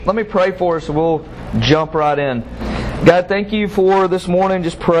Let me pray for us and we'll jump right in. God, thank you for this morning.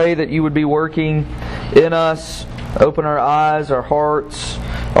 Just pray that you would be working in us. Open our eyes, our hearts,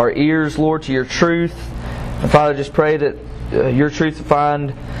 our ears, Lord, to your truth. And Father, just pray that your truth would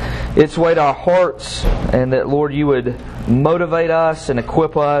find its way to our hearts, and that, Lord, you would motivate us and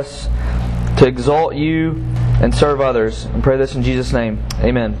equip us to exalt you and serve others. And pray this in Jesus' name.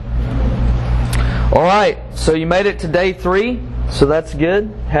 Amen. All right, so you made it to day 3. So that's good.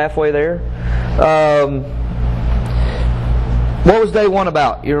 Halfway there. What was day 1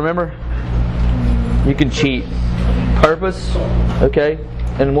 about? You remember? You can cheat. Purpose? Okay.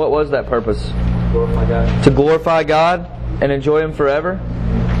 And what was that purpose? Glorify God. To glorify God and enjoy Him forever.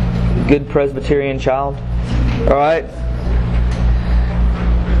 Good Presbyterian child. Alright.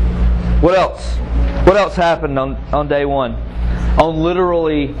 What else? What else happened on day 1? No,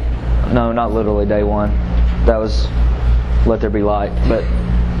 not literally day 1. That was let there be light. But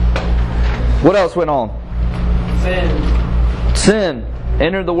what else went on? Sin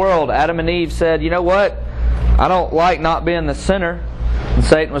entered the world. Adam and Eve said, you know what? I don't like not being the sinner. And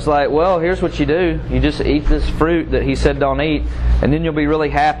Satan was like, well, here's what you do. You just eat this fruit that he said don't eat, and then you'll be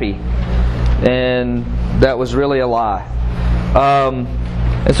really happy. And that was really a lie.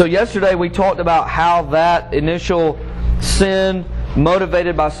 And so yesterday we talked about how that initial sin,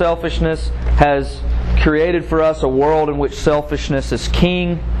 motivated by selfishness, has created for us a world in which selfishness is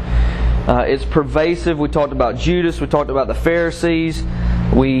king. It's pervasive. We talked about Judas. We talked about the Pharisees.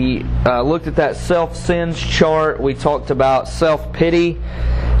 We looked at that self-sins chart. We talked about self-pity.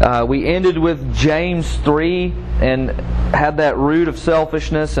 We ended with James 3 and had that root of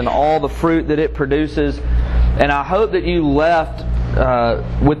selfishness and all the fruit that it produces. And I hope that you left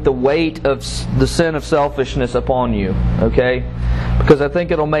with the weight of the sin of selfishness upon you, okay? Because I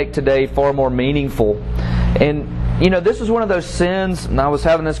think it'll make today far more meaningful. And, you know, this is one of those sins, and I was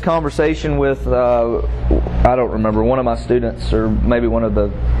having this conversation with, I don't remember, one of my students, or maybe one of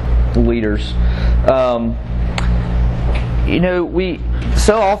the leaders. You know,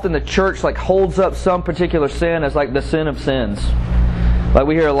 so often the church holds up some particular sin as the sin of sins.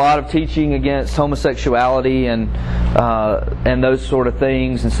 We hear a lot of teaching against homosexuality and those sort of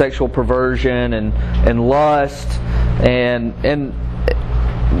things, and sexual perversion and lust, and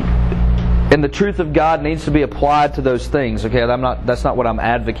the truth of God needs to be applied to those things. Okay, that's not what I'm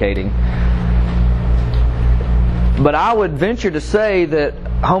advocating. But I would venture to say that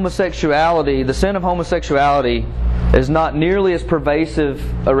homosexuality, the sin of homosexuality, is not nearly as pervasive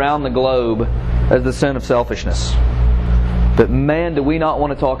around the globe as the sin of selfishness. But man, do we not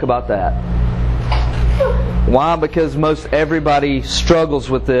want to talk about that. Why? Because most everybody struggles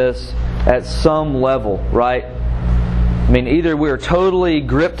with this at some level, right? I mean, either we're totally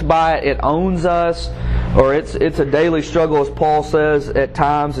gripped by it, it owns us, or it's a daily struggle, as Paul says, at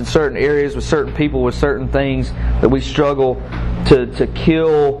times in certain areas with certain people, with certain things, that we struggle to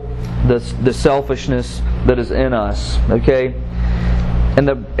kill the selfishness that is in us. Okay? And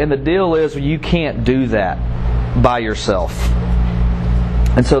the deal is, you can't do that by yourself.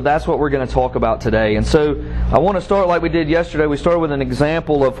 And so that's what we're going to talk about today. And so I want to start like we did yesterday. We started with an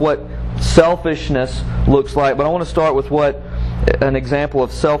example of what selfishness looks like, but I want to start with what an example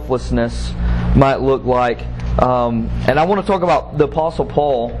of selflessness might look like. And I want to talk about the Apostle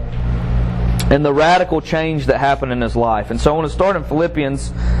Paul and the radical change that happened in his life. And so I want to start in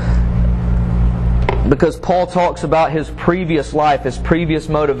Philippians, because Paul talks about his previous life, his previous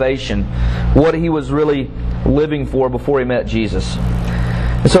motivation, what he was really living for before he met Jesus.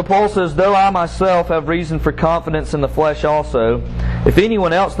 And so Paul says, though I myself have reason for confidence in the flesh also, if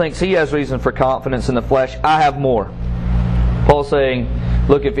anyone else thinks he has reason for confidence in the flesh, I have more. Paul's saying,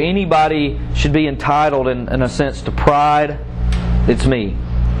 look, if anybody should be entitled in a sense to pride, it's me.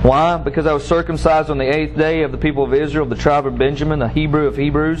 Why? Because I was circumcised on the 8th day of the people of Israel, of the tribe of Benjamin, a Hebrew of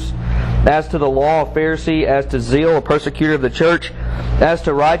Hebrews. As to the law, a Pharisee. As to zeal, a persecutor of the church. As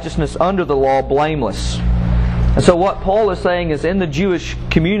to righteousness under the law, blameless. And so what Paul is saying is, in the Jewish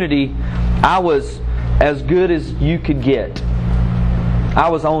community, I was as good as you could get. I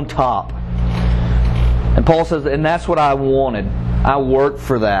was on top. And Paul says, and that's what I wanted. I worked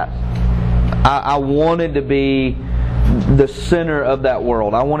for that. I wanted to be the center of that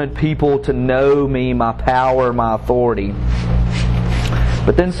world. I wanted people to know me, my power, my authority.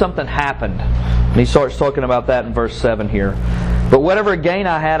 But then something happened. And he starts talking about that in verse 7 here. But whatever gain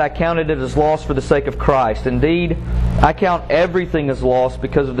I had, I counted it as loss for the sake of Christ. Indeed, I count everything as loss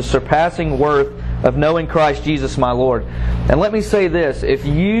because of the surpassing worth of knowing Christ Jesus my Lord. And let me say this, if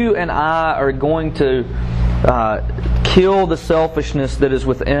you and I are going to kill the selfishness that is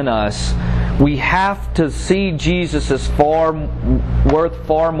within us, we have to see Jesus as worth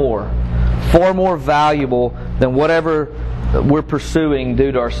far more valuable than whatever we're pursuing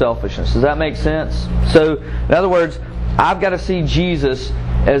due to our selfishness. Does that make sense? So, in other words, I've got to see Jesus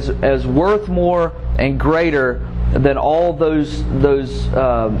as worth more and greater than all those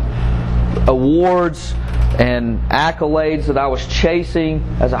awards and accolades that I was chasing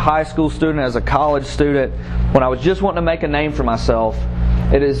as a high school student, as a college student, when I was just wanting to make a name for myself.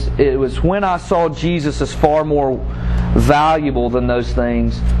 It was when I saw Jesus as far more valuable than those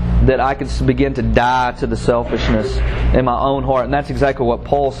things that I could begin to die to the selfishness in my own heart. And that's exactly what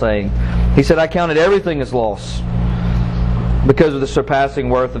Paul's saying. He said, I counted everything as loss because of the surpassing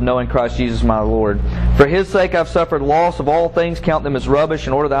worth of knowing Christ Jesus my Lord. For His sake I've suffered loss of all things, count them as rubbish,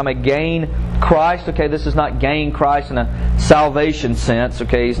 in order that I may gain Christ. Okay, this is not gain Christ in a salvation sense.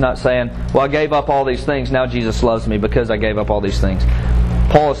 Okay, he's not saying, well, I gave up all these things, now Jesus loves me because I gave up all these things.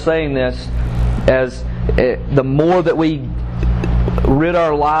 Paul is saying this as the more that we rid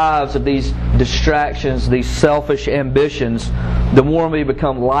our lives of these distractions, these selfish ambitions, the more we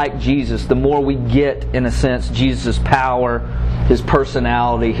become like Jesus, the more we get, in a sense, Jesus' power, His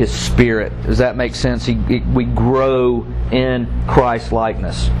personality, His Spirit. Does that make sense? We grow in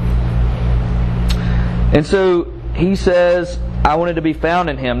Christ-likeness. And so he says, I wanted to be found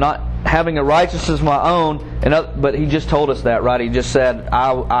in Him, not having a righteousness of my own. But he just told us that, right? He just said,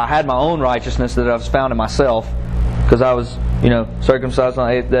 I had my own righteousness that I was found in myself, because I was, circumcised on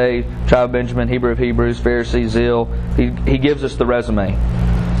the 8th day, tribe of Benjamin, Hebrew of Hebrews, Pharisee, zeal. He gives us the resume.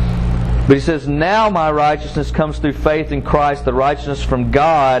 But he says, now my righteousness comes through faith in Christ, the righteousness from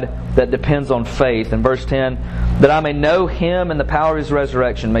God that depends on faith. In verse 10, that I may know Him and the power of His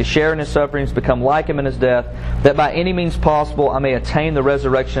resurrection, may share in His sufferings, become like Him in His death, that by any means possible I may attain the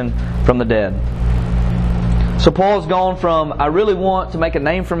resurrection from the dead. So Paul's gone from, I really want to make a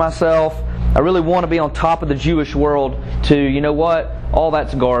name for myself, I really want to be on top of the Jewish world, to, you know what, all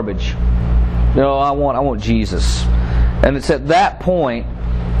that's garbage. I want Jesus. And it's at that point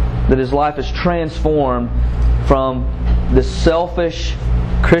that his life is transformed from this selfish,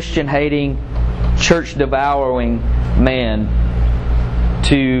 Christian-hating, church-devouring man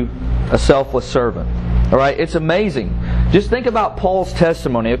to a selfless servant. Alright, it's amazing. Just think about Paul's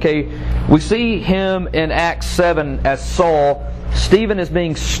testimony, okay? We see him in Acts 7 as Saul. Stephen is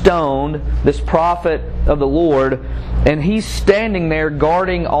being stoned, this prophet of the Lord, and he's standing there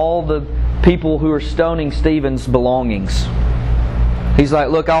guarding all the people who are stoning Stephen's belongings. He's like,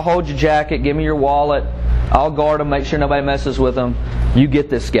 look, I'll hold your jacket, give me your wallet, I'll guard them, make sure nobody messes with them. You get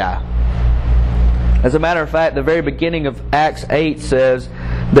this guy. As a matter of fact, the very beginning of Acts 8 says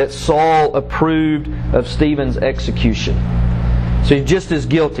that Saul approved of Stephen's execution. So he's just as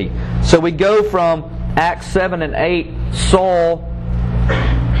guilty. So we go from Acts 7 and 8, Saul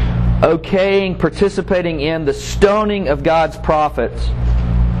okaying, participating in the stoning of God's prophets,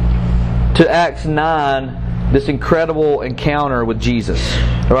 to Acts 9, this incredible encounter with Jesus.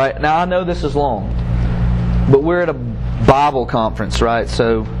 All right? Now I know this is long, but we're at a Bible conference, right?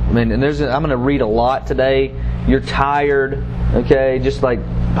 So I'm going to read a lot today. You're tired, okay? Just like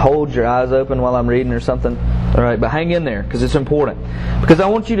hold your eyes open while I'm reading or something. All right, but hang in there because it's important. Because I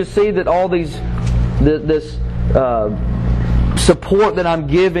want you to see that all this support that I'm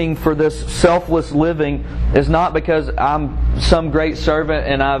giving for this selfless living is not because I'm some great servant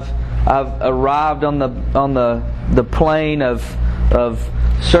and I've arrived on the plane of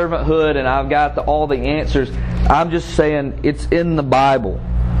servanthood and I've got all the answers. I'm just saying it's in the Bible.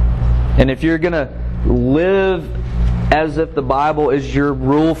 And if you're going to live as if the Bible is your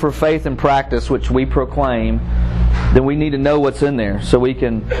rule for faith and practice, which we proclaim, then we need to know what's in there so we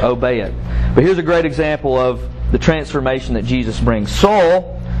can obey it. But here's a great example of the transformation that Jesus brings.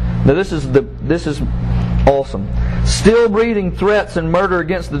 Saul, now this is awesome. Still breathing threats and murder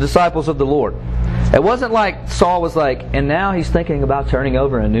against the disciples of the Lord. It wasn't like Saul was like, and now he's thinking about turning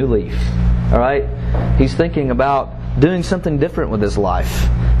over a new leaf. All right? He's thinking about doing something different with his life.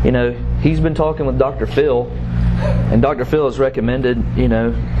 He's been talking with Dr. Phil, and Dr. Phil has recommended,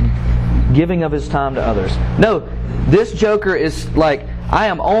 giving of his time to others. No, this joker is like, I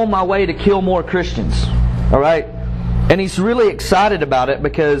am on my way to kill more Christians. All right? And he's really excited about it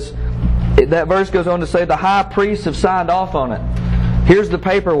because that verse goes on to say the high priests have signed off on it. Here's the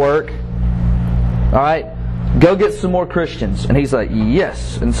paperwork. All right? Go get some more Christians. And he's like,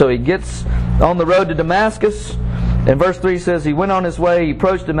 yes. And so he gets on the road to Damascus. And verse 3 says he went on his way, he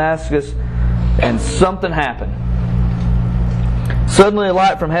approached Damascus, and something happened. Suddenly a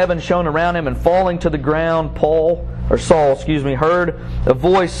light from heaven shone around him, and falling to the ground, Saul heard a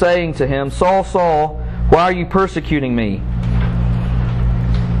voice saying to him, Saul, Saul, why are you persecuting me?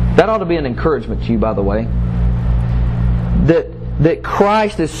 That ought to be an encouragement to you, by the way. That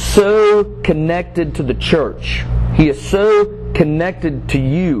Christ is so connected to the church. He is so connected to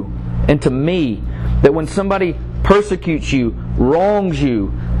you and to me that when somebody persecutes you, wrongs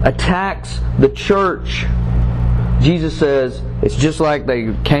you, attacks the church, Jesus says, it's just like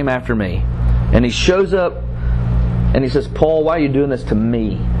they came after me. And He shows up and He says, Paul, why are you doing this to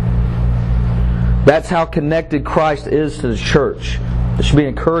me? That's how connected Christ is to the church. It should be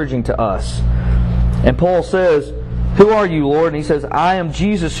encouraging to us. And Paul says, who are you, Lord? And he says, I am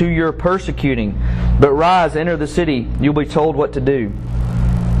Jesus who you're persecuting. But rise, enter the city. You'll be told what to do.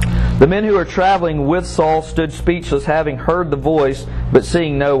 The men who were traveling with Saul stood speechless, having heard the voice, but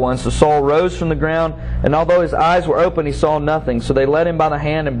seeing no one. So Saul rose from the ground, and although his eyes were open, he saw nothing. So they led him by the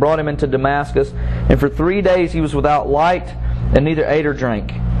hand and brought him into Damascus. And for 3 days he was without light, and neither ate or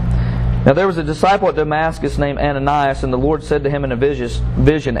drank. Now there was a disciple at Damascus named Ananias, and the Lord said to him in a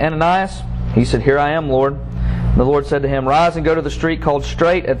vision, Ananias? He said, Here I am, Lord. And the Lord said to him, Rise and go to the street called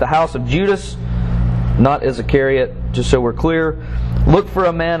Straight at the house of Judas, not Iscariot, just so we're clear. Look for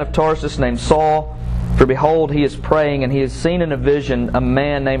a man of Tarsus named Saul, for behold, he is praying, and he has seen in a vision a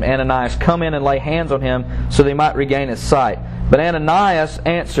man named Ananias come in and lay hands on him so that he might regain his sight. But Ananias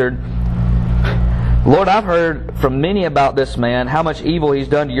answered, Lord, I've heard from many about this man, how much evil he's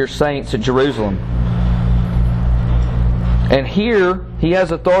done to your saints at Jerusalem. And here he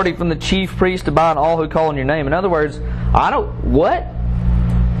has authority from the chief priest to bind all who call on your name. In other words, what?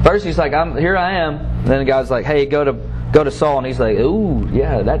 First he's like, here I am. And then the guy's like, hey, go to Saul. And he's like, ooh,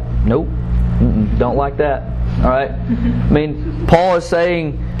 yeah, nope. Don't like that. All right? I mean, Paul is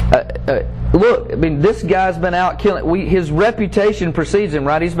saying, look, I mean, this guy's been out killing. His reputation precedes him,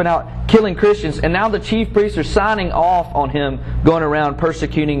 right? He's been out killing Christians. And now the chief priests are signing off on him going around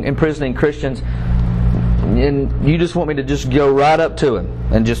persecuting, imprisoning Christians. And you just want me to just go right up to him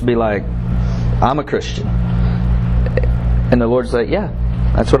and just be like, I'm a Christian. And the Lord's like, yeah,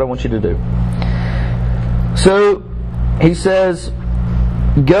 that's what I want you to do. So he says,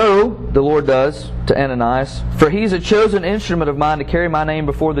 Go, the Lord does, to Ananias, for he's a chosen instrument of mine to carry my name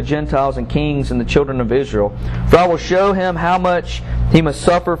before the Gentiles and kings and the children of Israel. For I will show him how much he must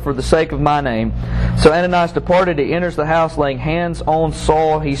suffer for the sake of my name. So Ananias departed. He enters the house, laying hands on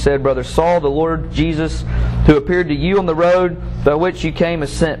Saul. He said, Brother Saul, the Lord Jesus, who appeared to you on the road by which you came,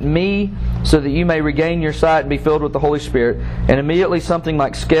 has sent me so that you may regain your sight and be filled with the Holy Spirit. And immediately something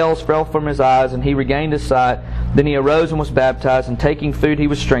like scales fell from his eyes, and he regained his sight. Then he arose and was baptized, and taking food he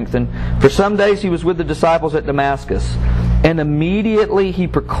was strengthened. For some days he was with the disciples at Damascus. And immediately he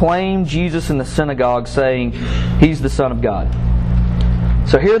proclaimed Jesus in the synagogue, saying, He's the Son of God.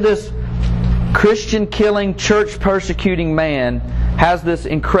 So here this Christian-killing, church-persecuting man has this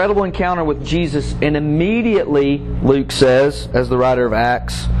incredible encounter with Jesus, and immediately, Luke says, as the writer of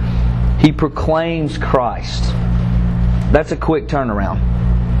Acts, he proclaims Christ. That's a quick turnaround.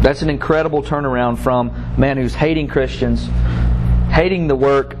 That's an incredible turnaround from a man who's hating Christians, hating the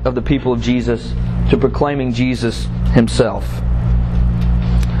work of the people of Jesus, to proclaiming Jesus himself.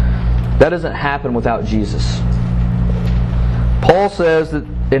 That doesn't happen without Jesus. Paul says that,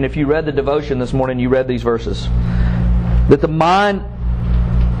 and if you read the devotion this morning, you read these verses, that the mind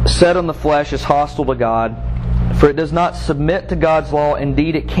set on the flesh is hostile to God, for it does not submit to God's law.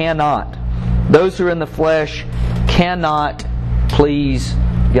 Indeed, it cannot. Those who are in the flesh cannot please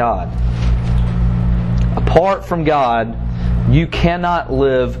God. Apart from God, you cannot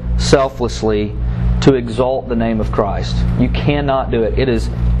live selflessly to exalt the name of Christ. You cannot do it. It is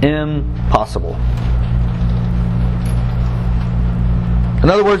impossible. In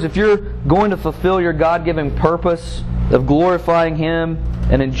other words, if you're going to fulfill your God-given purpose of glorifying Him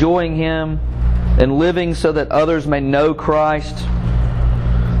and enjoying Him and living so that others may know Christ,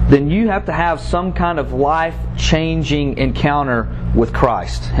 then you have to have some kind of life-changing encounter with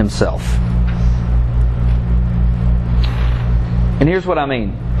Christ Himself. And here's what I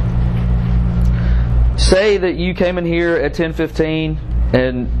mean. Say that you came in here at 10:15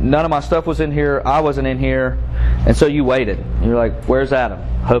 and none of my stuff was in here, I wasn't in here, and so you waited. And you're like, where's Adam?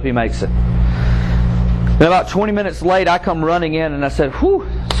 Hope he makes it. And about 20 minutes late, I come running in and I said, whew,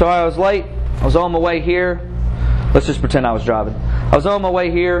 sorry I was late. I was on my way here. Let's just pretend I was driving. I was on my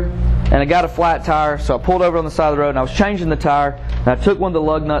way here and I got a flat tire, so I pulled over on the side of the road and I was changing the tire, and I took one of the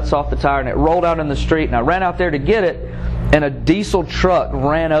lug nuts off the tire and it rolled out in the street, and I ran out there to get it, and a diesel truck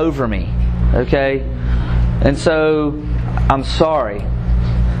ran over me. Okay? And so, I'm sorry.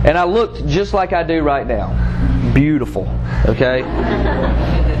 And I looked just like I do right now. Beautiful. Okay?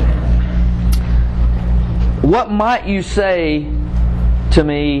 What might you say to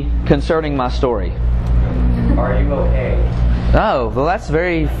me concerning my story? Are you okay? Oh, well, that's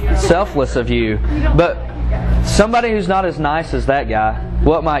very selfless of you. But somebody who's not as nice as that guy,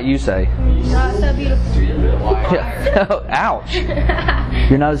 what might you say? Not so beautiful. Ouch.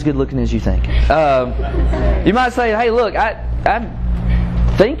 You're not as good looking as you think. You might say, hey, look,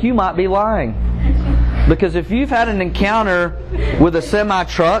 I think you might be lying. Because if you've had an encounter with a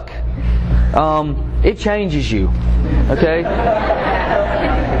semi-truck, it changes you. Okay?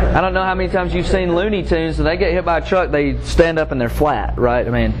 I don't know how many times you've seen Looney Tunes, and they get hit by a truck, they stand up and they're flat, right? I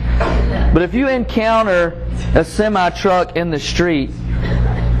mean, but if you encounter a semi-truck in the street,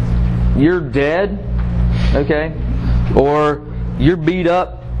 you're dead, okay? Or you're beat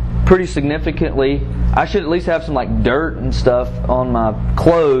up pretty significantly. I should at least have some like dirt and stuff on my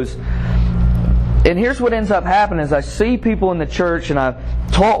clothes. And here's what ends up happening is I see people in the church, and I've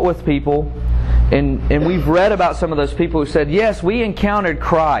taught with people, and we've read about some of those people who said, yes, we encountered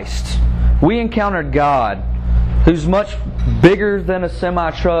Christ. We encountered God, who's much bigger than a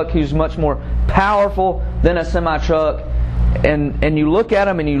semi-truck, who's much more powerful than a semi-truck. And you look at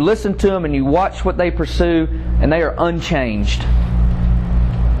them and you listen to them and you watch what they pursue, and they are unchanged.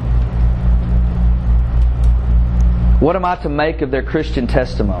 What am I to make of their Christian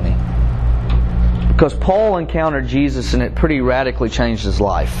testimony? Because Paul encountered Jesus and it pretty radically changed his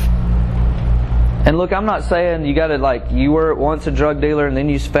life. And look, I'm not saying you got to, like, you were once a drug dealer and then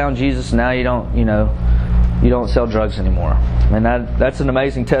you found Jesus and now you don't sell drugs anymore. I mean, that's an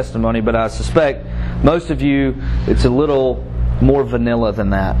amazing testimony, but I suspect most of you, it's a little more vanilla than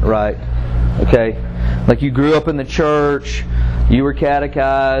that, right? Okay? Like, you grew up in the church, you were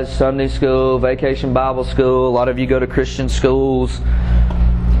catechized, Sunday school, vacation Bible school, a lot of you go to Christian schools.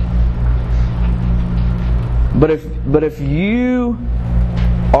 But if you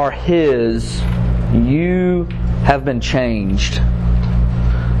are His, you have been changed.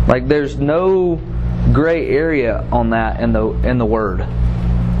 Like, there's no gray area on that in the Word.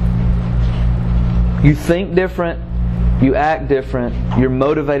 You think different, you act different, you're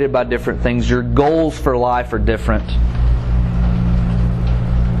motivated by different things, your goals for life are different.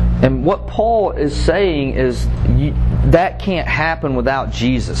 And what Paul is saying is that can't happen without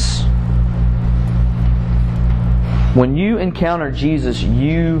Jesus. When you encounter Jesus,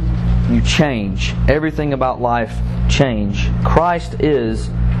 you change. Everything about life change. Christ is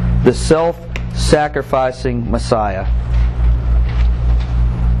the self-sacrificing Messiah.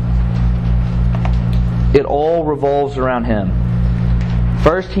 It all revolves around Him.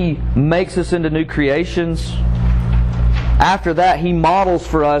 First, He makes us into new creations. After that, He models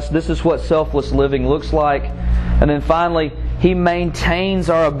for us, this is what selfless living looks like. And then finally, He maintains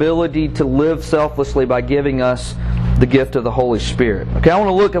our ability to live selflessly by giving us the gift of the Holy Spirit. Okay, I want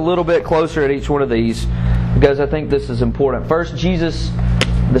to look a little bit closer at each one of these because I think this is important. First, Jesus,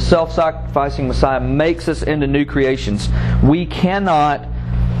 the self-sacrificing Messiah, makes us into new creations. We cannot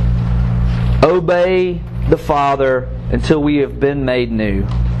obey the Father until we have been made new.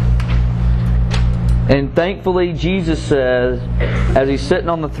 And thankfully, Jesus says, as He's sitting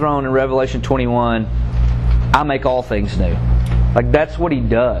on the throne in Revelation 21, I make all things new. Like, that's what He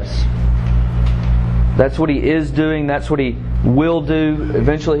does. That's what He is doing. That's what He will do.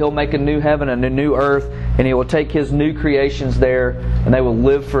 Eventually He'll make a new heaven and a new earth, and He will take His new creations there, and they will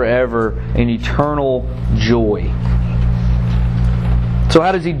live forever in eternal joy. So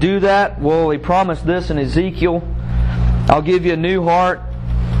how does He do that? Well, He promised this in Ezekiel. I'll give you a new heart,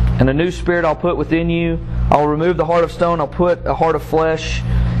 and a new spirit I'll put within you. I'll remove the heart of stone. I'll put a heart of flesh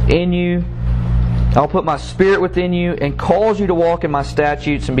in you. I'll put my Spirit within you and cause you to walk in my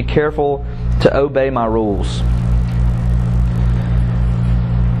statutes and be careful to obey my rules.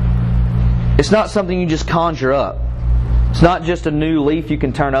 It's not something you just conjure up. It's not just a new leaf you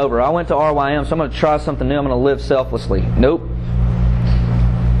can turn over. I went to RYM, so I'm going to try something new. I'm going to live selflessly. Nope.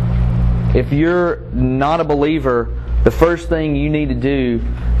 If you're not a believer, the first thing you need to do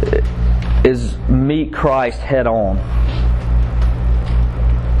is meet Christ head on.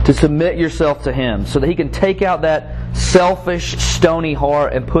 To submit yourself to Him so that He can take out that selfish, stony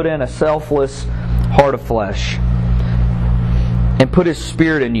heart and put in a selfless heart of flesh. And put His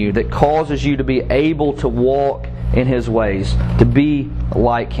Spirit in you that causes you to be able to walk in His ways, to be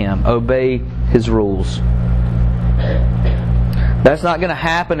like Him, obey His rules. That's not going to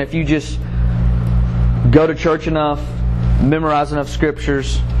happen if you just go to church enough, memorize enough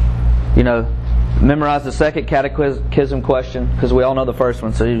scriptures, memorize the second catechism question, because we all know the first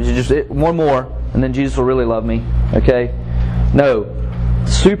one. So you just one more, and then Jesus will really love me. Okay? No.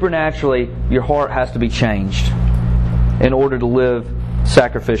 Supernaturally, your heart has to be changed in order to live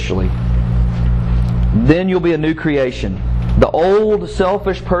sacrificially. Then you'll be a new creation. The old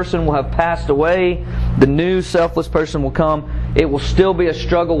selfish person will have passed away. The new selfless person will come. It will still be a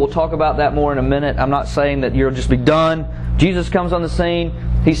struggle. We'll talk about that more in a minute. I'm not saying that you'll just be done. Jesus comes on the scene.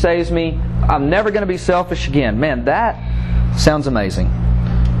 He saves me. I'm never going to be selfish again. Man, that sounds amazing.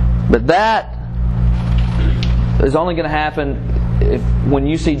 But that is only going to happen when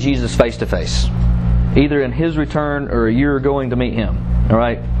you see Jesus face to face. Either in His return or you're going to meet Him. All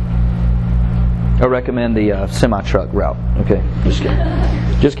right? I recommend the semi-truck route. Okay, just kidding.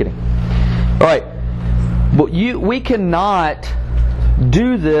 Just kidding. All right. But we cannot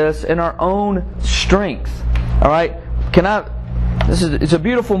do this in our own strength. All right? It's a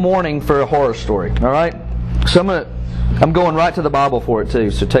beautiful morning for a horror story. All right? So I'm going right to the Bible for it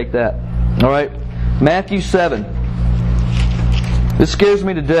too. So take that. All right? Matthew 7. This scares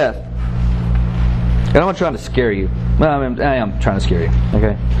me to death. And I'm not trying to scare you. Well, I am trying to scare you.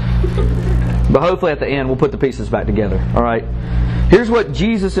 Okay? But hopefully at the end we'll put the pieces back together. All right? Here's what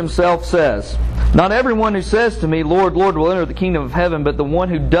Jesus Himself says. Not everyone who says to me, Lord, Lord, will enter the kingdom of heaven, but the one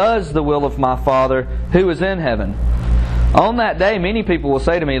who does the will of my Father who is in heaven. On that day many people will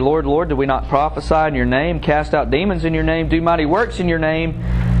say to me, Lord, Lord, did we not prophesy in your name, cast out demons in your name, do mighty works in your name?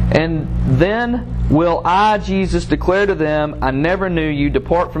 And then will I, Jesus, declare to them, I never knew you,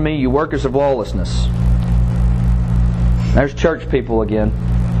 depart from me, you workers of lawlessness. There's church people again.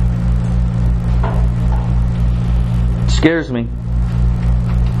 It scares me.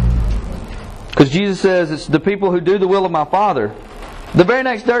 Because Jesus says it's the people who do the will of my Father. The very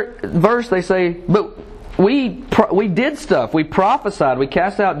next verse they say, but we did stuff. We prophesied. We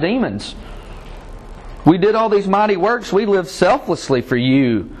cast out demons. We did all these mighty works. We lived selflessly for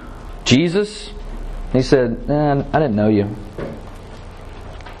you, Jesus. He said, man, I didn't know you.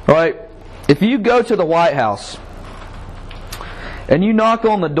 All right. If you go to the White House and you knock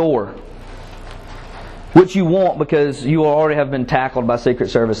on the door, which you won't because you already have been tackled by Secret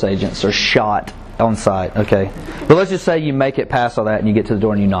Service agents or shot on sight, okay? But let's just say you make it past all that and you get to the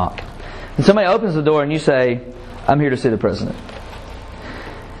door and you knock. And somebody opens the door and you say, I'm here to see the President.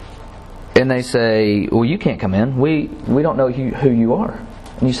 And they say, well, you can't come in. We don't know who you are.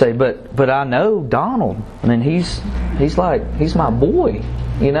 And you say, but I know Donald. I mean, he's my boy,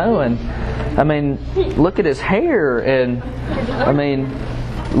 you know? And, I mean, look at his hair and, I mean,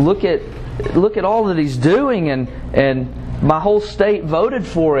 look at all that he's doing, and my whole state voted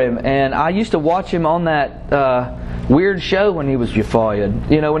for him, and I used to watch him on that weird show when he was Euphorian.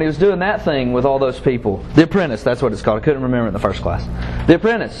 You know, when he was doing that thing with all those people. The Apprentice, that's what it's called. I couldn't remember it in the first class. The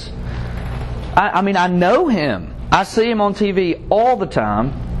Apprentice. I mean, I know him. I see him on TV all the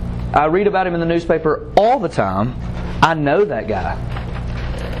time. I read about him in the newspaper all the time. I know that guy.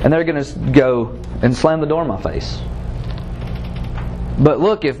 And they're going to go and slam the door in my face. But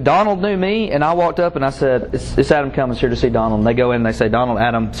look, if Donald knew me and I walked up and I said, it's Adam Cummins here to see Donald. And they go in and they say, Donald,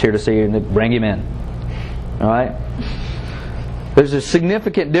 Adam's here to see you. And they bring him in. Alright? There's a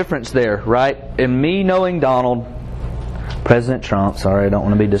significant difference there, right? In me knowing Donald, President Trump, sorry, I don't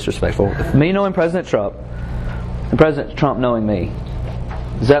want to be disrespectful. If me knowing President Trump, and President Trump knowing me.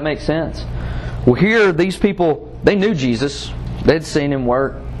 Does that make sense? Well, here, these people, they knew Jesus. They'd seen Him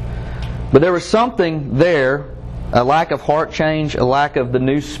work. But there was something there, a lack of heart change, a lack of the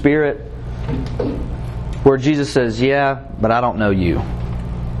new spirit, where Jesus says, yeah, but I don't know you.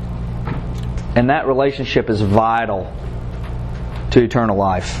 And that relationship is vital to eternal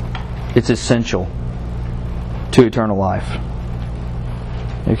life. It's essential to eternal life.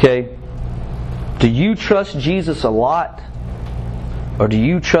 Okay? Do you trust Jesus a lot? Or do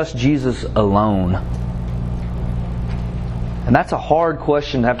you trust Jesus alone? And that's a hard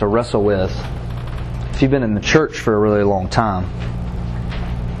question to have to wrestle with if you've been in the church for a really long time.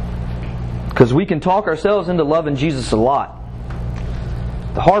 Because we can talk ourselves into loving Jesus a lot.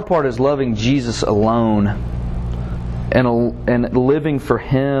 The hard part is loving Jesus alone and living for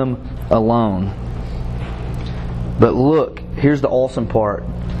Him alone. But look, here's the awesome part.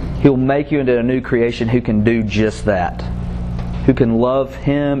 He'll make you into a new creation who can do just that. Who can love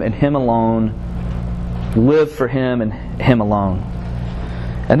Him and Him alone, live for Him and Him alone.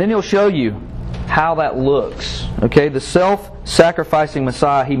 And then He'll show you how that looks. Okay, the self-sacrificing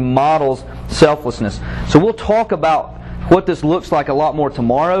Messiah, He models selflessness. So we'll talk about what this looks like a lot more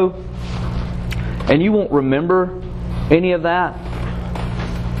tomorrow. And you won't remember any of that.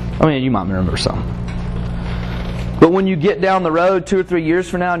 I mean, you might remember some. But when you get down the road 2 or 3 years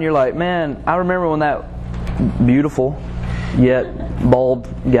from now and you're like, man, I remember when that beautiful yet bald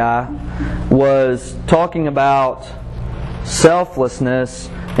guy was talking about selflessness,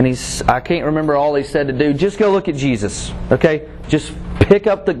 and I can't remember all he said to do. Just go look at Jesus, okay? Just pick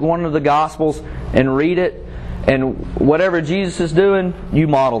up one of the Gospels and read it, and whatever Jesus is doing, you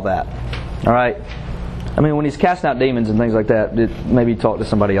model that, all right? I mean, when he's casting out demons and things like that, maybe talk to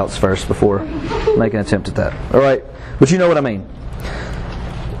somebody else first before make an attempt at that. All right? But you know what I mean.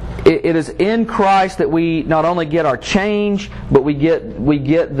 It is in Christ that we not only get our change, but we get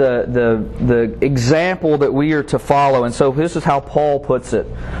the example that we are to follow. And so this is how Paul puts it.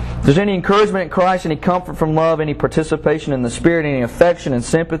 If there's any encouragement in Christ, any comfort from love, any participation in the Spirit, any affection and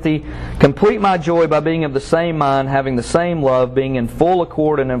sympathy, complete my joy by being of the same mind, having the same love, being in full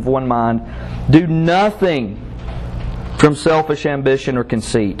accord and of one mind. Do nothing from selfish ambition or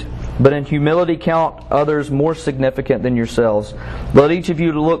conceit, but in humility count others more significant than yourselves. Let each of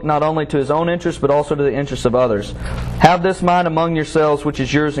you look not only to his own interests, but also to the interests of others. Have this mind among yourselves, which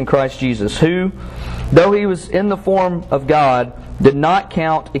is yours in Christ Jesus, who, though he was in the form of God, did not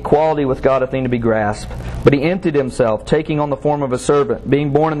count equality with God a thing to be grasped, but he emptied himself, taking on the form of a servant,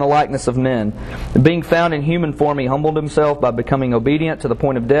 being born in the likeness of men. And being found in human form, he humbled himself by becoming obedient to the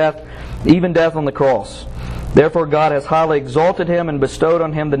point of death, even death on the cross. Therefore God has highly exalted him and bestowed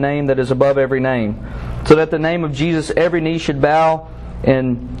on him the name that is above every name, so that the name of Jesus every knee should bow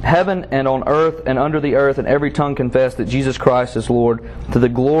in heaven and on earth and under the earth, and every tongue confess that Jesus Christ is Lord, to the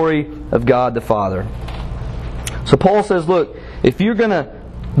glory of God the Father. So Paul says, look, if you're going to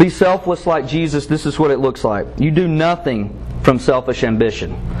be selfless like Jesus, this is what it looks like. You do nothing from selfish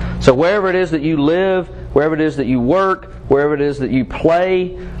ambition. So wherever it is that you live, wherever it is that you work, wherever it is that you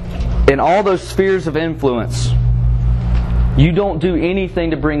play, in all those spheres of influence, you don't do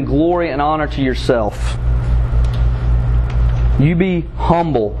anything to bring glory and honor to yourself. You be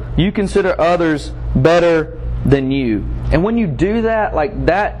humble. You consider others better than you. And when you do that, like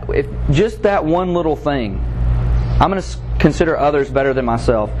that, if just that one little thing, I'm going to consider others better than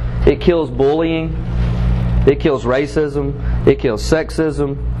myself. It kills bullying. It kills racism. It kills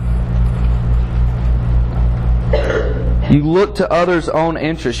sexism. You look to others' own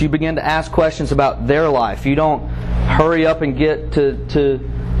interests. You begin to ask questions about their life. You don't hurry up and get to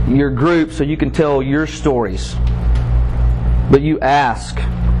your group so you can tell your stories. But you ask.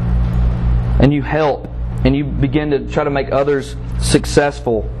 And you help. And you begin to try to make others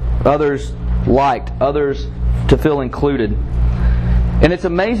successful. Others liked. Others to feel included. And it's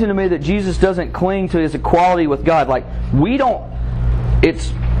amazing to me that Jesus doesn't cling to his equality with God. Like, we don't...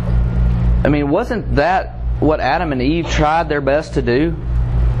 wasn't that what Adam and Eve tried their best to do?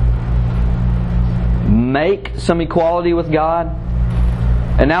 Make some equality with God.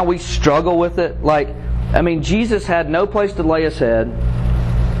 And now we struggle with it. Jesus had no place to lay his head.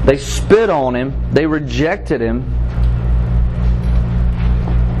 They spit on him. They rejected him.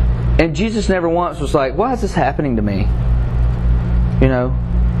 And Jesus never once was like, why is this happening to me?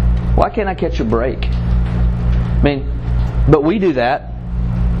 Why can't I catch a break? But we do that.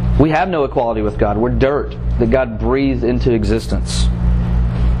 We have no equality with God. We're dirt that God breathed into existence.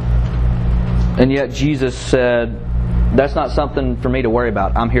 And yet Jesus said, that's not something for me to worry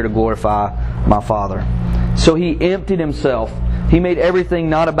about. I'm here to glorify my Father. So he emptied himself. He made everything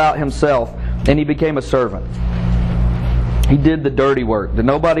not about himself, and he became a servant. He did the dirty work that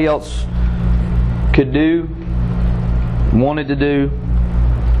nobody else could do, wanted to do.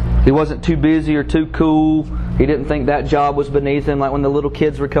 He wasn't too busy or too cool. He didn't think that job was beneath him. Like when the little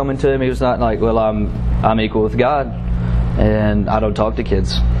kids were coming to him, he was not like, well, I'm equal with God, and I don't talk to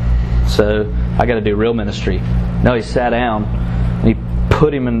kids, so I got to do real ministry. No, he sat down and he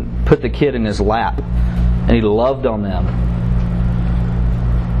put the kid in his lap, and he loved on them.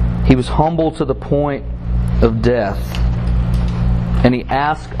 He was humble to the point of death, and he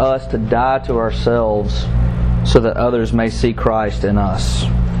asked us to die to ourselves so that others may see Christ in us.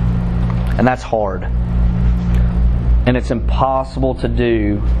 And that's hard. And it's impossible to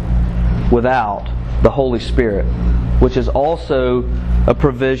do without the Holy Spirit, which is also a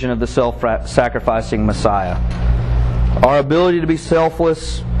provision of the self-sacrificing Messiah. Our ability to be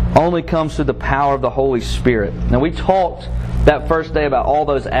selfless only comes through the power of the Holy Spirit. Now, we talked that first day about all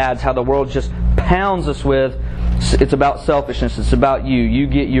those ads, how the world just pounds us with, it's about selfishness, it's about you. You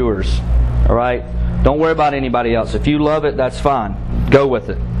get yours. All right? Don't worry about anybody else. If you love it, that's fine. Go with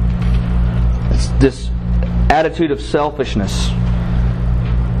it. It's this attitude of selfishness.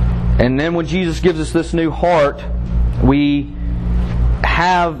 And then when Jesus gives us this new heart, we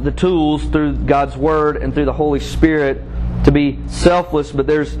have the tools through God's Word and through the Holy Spirit to be selfless, but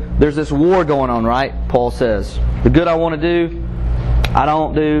there's this war going on, right? Paul says, the good I want to do, I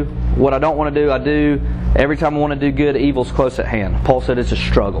don't do. What I don't want to do, I do. Every time I want to do good, evil's close at hand. Paul said it's a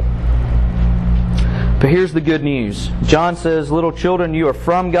struggle. But here's the good news. John says, little children, you are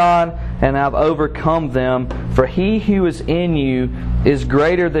from God and have overcome them, for he who is in you is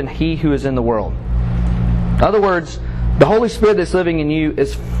greater than he who is in the world. In other words, the Holy Spirit that's living in you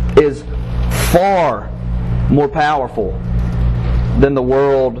is far more powerful than the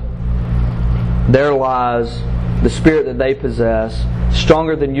world, their lies, the spirit that they possess,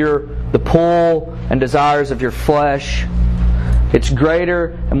 stronger than the pull and desires of your flesh. It's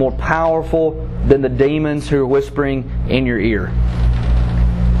greater and more powerful than the demons who are whispering in your ear.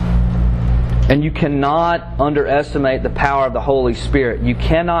 And you cannot underestimate the power of the Holy Spirit. You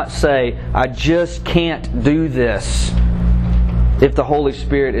cannot say, I just can't do this, if the Holy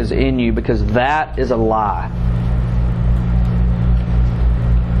Spirit is in you, because that is a lie.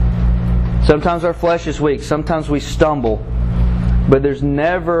 Sometimes our flesh is weak. Sometimes we stumble. But there's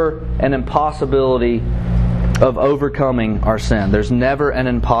never an impossibility of overcoming our sin. There's never an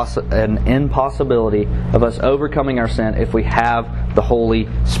impossibility of us overcoming our sin if we have the Holy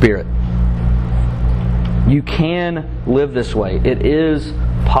Spirit. You can live this way. It is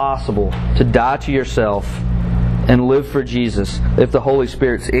possible to die to yourself and live for Jesus if the Holy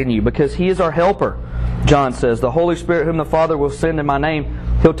Spirit's in you, because He is our helper. John says, the Holy Spirit whom the Father will send in my name,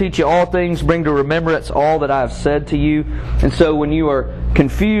 He'll teach you all things, bring to remembrance all that I have said to you. And so when you are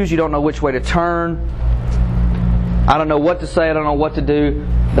confused, you don't know which way to turn, I don't know what to say, I don't know what to do,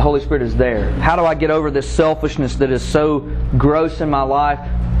 the Holy Spirit is there. How do I get over this selfishness that is so gross in my life?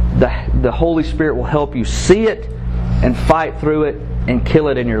 The Holy Spirit will help you see it and fight through it and kill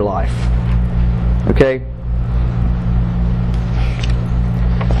it in your life. Okay?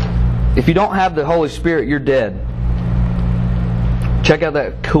 If you don't have the Holy Spirit, you're dead. Check out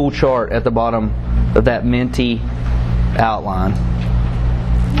that cool chart at the bottom of that minty outline.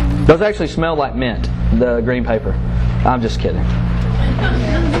 Those actually smell like mint, the green paper. I'm just kidding.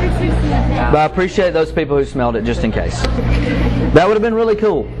 But I appreciate those people who smelled it just in case. That would have been really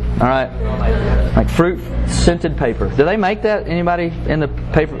cool. Alright? Like fruit scented paper. Do they make that? Anybody in the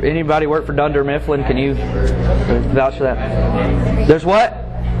paper? Anybody work for Dunder Mifflin? Can you vouch for that? There's what?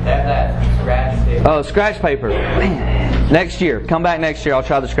 Scratch paper. Oh, scratch paper. Man. Next year. Come back next year. I'll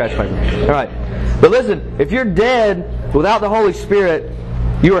try the scratch paper. Alright. But listen, if you're dead without the Holy Spirit,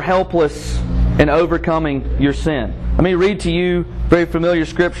 you are helpless in overcoming your sin. Let me read to you very familiar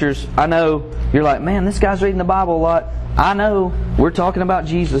scriptures. I know you're like, man, this guy's reading the Bible a lot. I know. We're talking about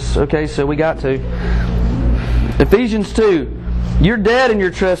Jesus. Okay, so we got to. Ephesians 2. You're dead in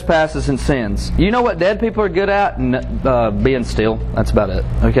your trespasses and sins. You know what dead people are good at? Being still. That's about it.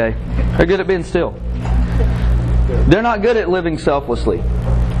 Okay? They're good at being still. They're not good at living selflessly.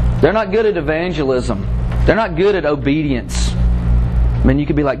 They're not good at evangelism. They're not good at obedience. I mean, you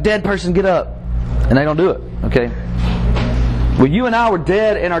could be like, dead person, get up. And they don't do it. Okay? Well, you and I were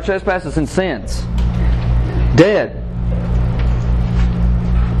dead in our trespasses and sins. Dead.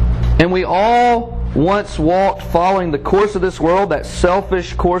 And we all once walked following the course of this world, that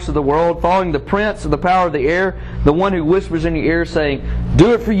selfish course of the world, following the prince of the power of the air, the one who whispers in your ear saying,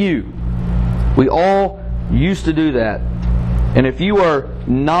 do it for you. We all used to do that. And if you are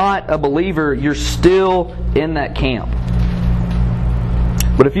not a believer, you're still in that camp.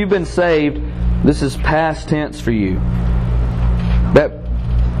 But if you've been saved, this is past tense for you. That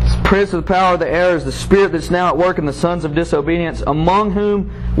prince of the power of the air is the spirit that's now at work in the sons of disobedience, among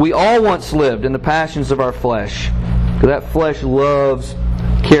whom we all once lived in the passions of our flesh. Because that flesh loves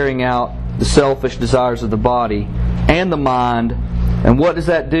carrying out the selfish desires of the body and the mind. And what does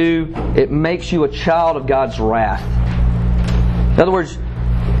that do? It makes you a child of God's wrath. In other words,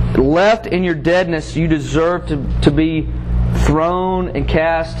 left in your deadness, you deserve to be thrown and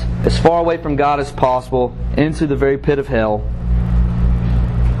cast as far away from God as possible into the very pit of hell.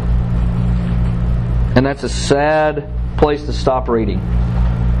 And that's a sad place to stop reading.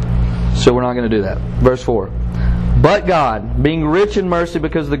 So we're not going to do that. Verse 4. But God, being rich in mercy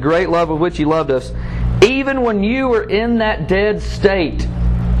because of the great love with which He loved us, even when you were in that dead state,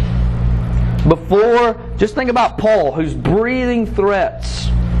 before, just think about Paul, who's breathing threats.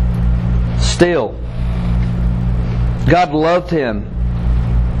 Still, God loved him.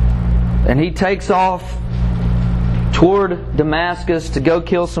 And he takes off toward Damascus to go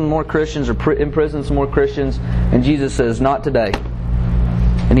kill some more Christians or imprison some more Christians. And Jesus says, not today.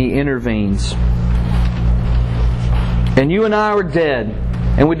 And He intervenes. And you and I were dead.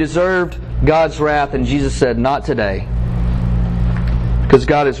 And we deserved God's wrath. And Jesus said, not today. Because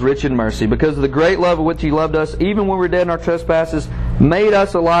God is rich in mercy. Because of the great love with which He loved us, even when we were dead in our trespasses, made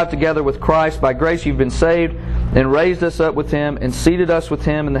us alive together with Christ. By grace you've been saved, and raised us up with Him, and seated us with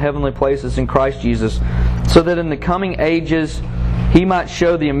Him in the heavenly places in Christ Jesus, so that in the coming ages He might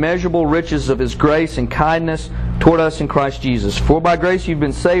show the immeasurable riches of His grace and kindness toward us in Christ Jesus. For by grace you've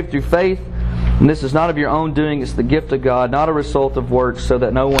been saved through faith, and this is not of your own doing, it's the gift of God, not a result of works, so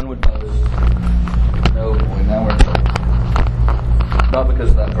that no one would boast. No, boy, now we're in trouble. Not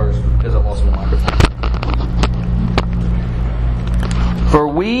because of that verse, but because I lost my microphone. For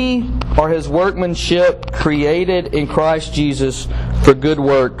we are His workmanship, created in Christ Jesus for good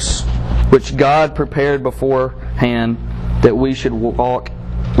works, which God prepared beforehand that we should walk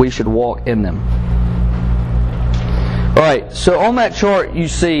in them. Alright, so on that chart you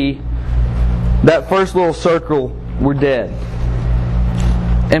see that first little circle, we're dead.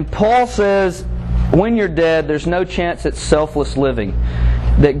 And Paul says, when you're dead, there's no chance at selfless living.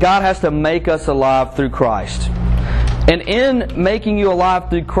 That God has to make us alive through Christ. And in making you alive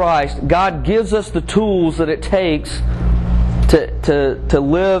through Christ, God gives us the tools that it takes to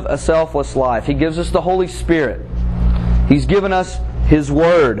live a selfless life. He gives us the Holy Spirit. He's given us His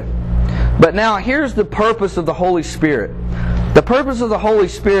Word. But now, here's the purpose of the Holy Spirit. The purpose of the Holy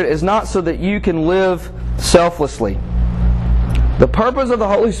Spirit is not so that you can live selflessly. The purpose of the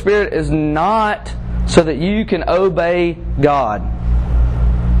Holy Spirit is not so that you can obey God.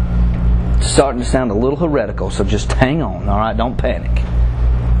 It's starting to sound a little heretical, so just hang on, alright? Don't panic.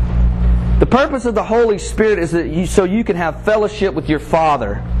 The purpose of the Holy Spirit is that so you can have fellowship with your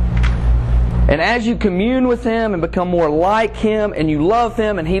Father. And as you commune with Him and become more like Him, and you love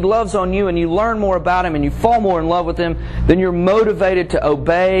Him and He loves on you, and you learn more about Him and you fall more in love with Him, then you're motivated to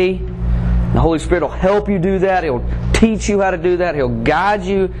obey. The Holy Spirit will help you do that. He'll teach you how to do that. He'll guide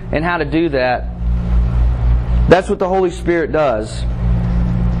you in how to do that. That's what the Holy Spirit does.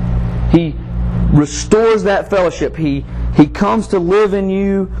 He restores that fellowship. He comes to live in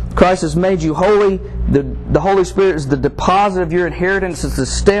you. Christ has made you holy. The Holy Spirit is the deposit of your inheritance. It's the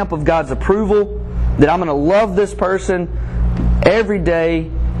stamp of God's approval that I'm going to love this person every day,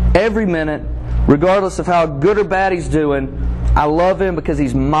 every minute, regardless of how good or bad he's doing. I love him because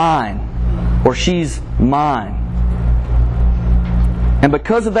he's mine, or she's mine. And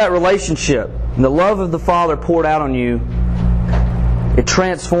because of that relationship, the love of the Father poured out on you, it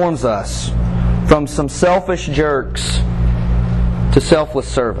transforms us from some selfish jerks to selfless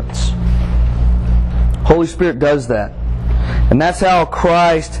servants. Holy Spirit does that. And that's how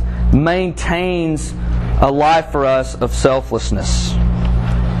Christ maintains a life for us of selflessness.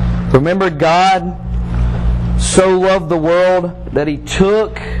 Remember, God so loved the world that He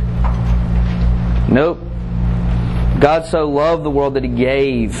took... Nope. God so loved the world that He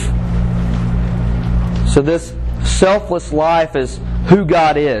gave. So this selfless life is who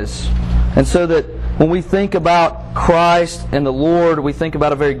God is. And so that when we think about Christ and the Lord, we think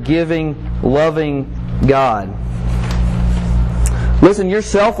about a very giving, loving God. Listen, your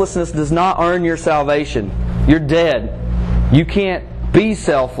selflessness does not earn your salvation. You're dead. You can't be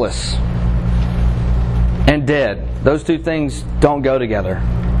selfless and dead. Those two things don't go together.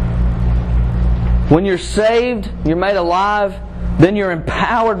 When you're saved, you're made alive, then you're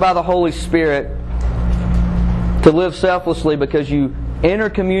empowered by the Holy Spirit to live selflessly because you enter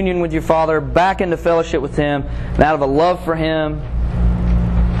communion with your Father, back into fellowship with Him, and out of a love for Him,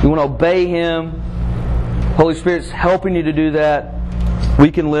 you want to obey Him. Holy Spirit's helping you to do that.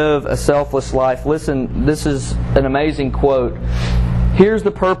 We can live a selfless life. Listen, this is an amazing quote. Here's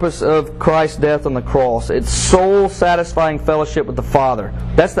the purpose of Christ's death on the cross. It's soul-satisfying fellowship with the Father.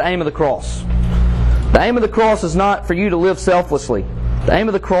 That's the aim of the cross. The aim of the cross is not for you to live selflessly. The aim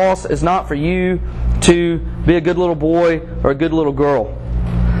of the cross is not for you to be a good little boy or a good little girl.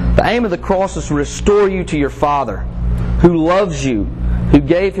 The aim of the cross is to restore you to your Father, who loves you, who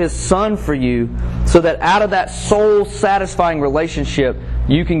gave His Son for you, so that out of that soul-satisfying relationship,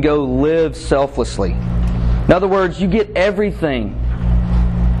 you can go live selflessly. In other words, you get everything.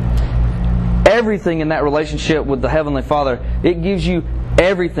 Everything in that relationship with the Heavenly Father. It gives you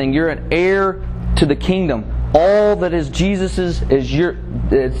everything. You're an heir to the kingdom. All that is Jesus's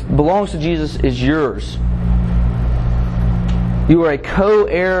it belongs to Jesus is yours. You are a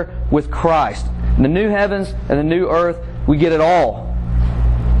co-heir with Christ. In the new heavens and the new earth, we get it all.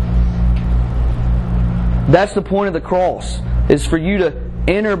 That's the point of the cross, is for you to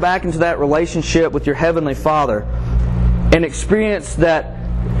enter back into that relationship with your Heavenly Father and experience that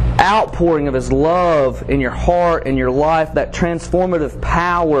outpouring of His love in your heart and your life, that transformative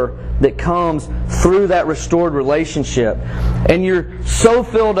power that comes through that restored relationship. And you're so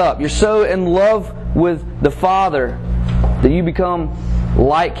filled up, you're so in love with the Father that you become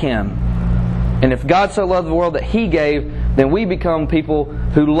like Him. And if God so loved the world that He gave, then we become people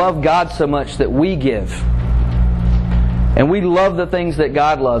who love God so much that we give. And we love the things that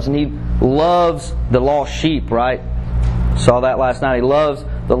God loves. And He loves the lost sheep, right? Saw that last night. He loves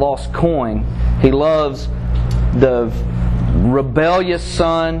the lost coin. He loves the rebellious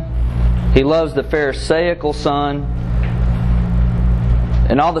son. He loves the pharisaical son.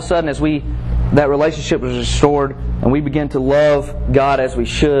 And all of a sudden, as that relationship was restored, and we begin to love God as we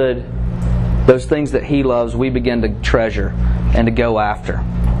should, those things that He loves, we begin to treasure and to go after.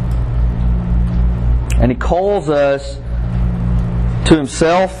 And He calls us to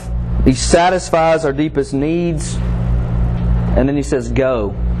Himself. He satisfies our deepest needs. And then He says,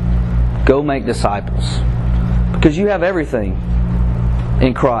 go. Go make disciples. Because you have everything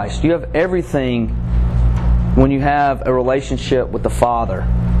in Christ. You have everything when you have a relationship with the Father.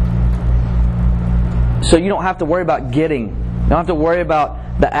 So you don't have to worry about getting. You don't have to worry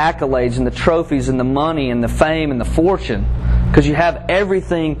about the accolades and the trophies and the money and the fame and the fortune. Because you have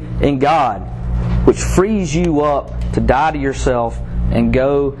everything in God, which frees you up to die to yourself and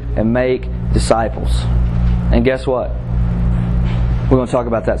go and make disciples. And guess what? We're going to talk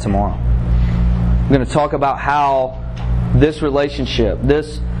about that tomorrow. We're going to talk about how this relationship,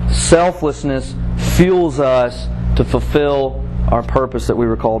 this selflessness, fuels us to fulfill our purpose that we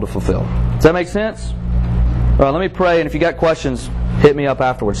were called to fulfill. Does that make sense? All right, let me pray, and if you got questions, hit me up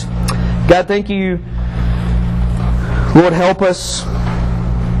afterwards. God, thank You. Lord, help us.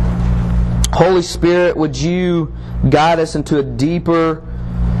 Holy Spirit, would You guide us into a deeper,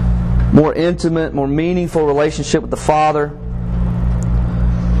 more intimate, more meaningful relationship with the Father?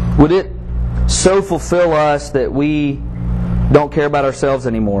 Would it so fulfill us that we don't care about ourselves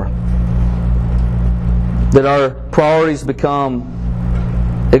anymore? That our priorities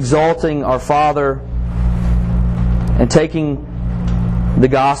become exalting our Father and taking the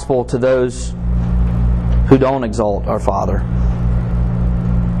gospel to those who don't exalt our Father.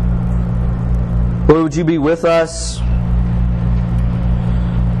 Lord, would You be with us?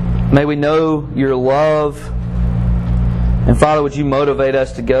 May we know Your love. And Father, would You motivate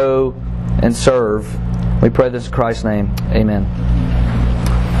us to go and serve? We pray this in Christ's name. Amen.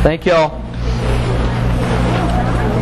 Thank y'all.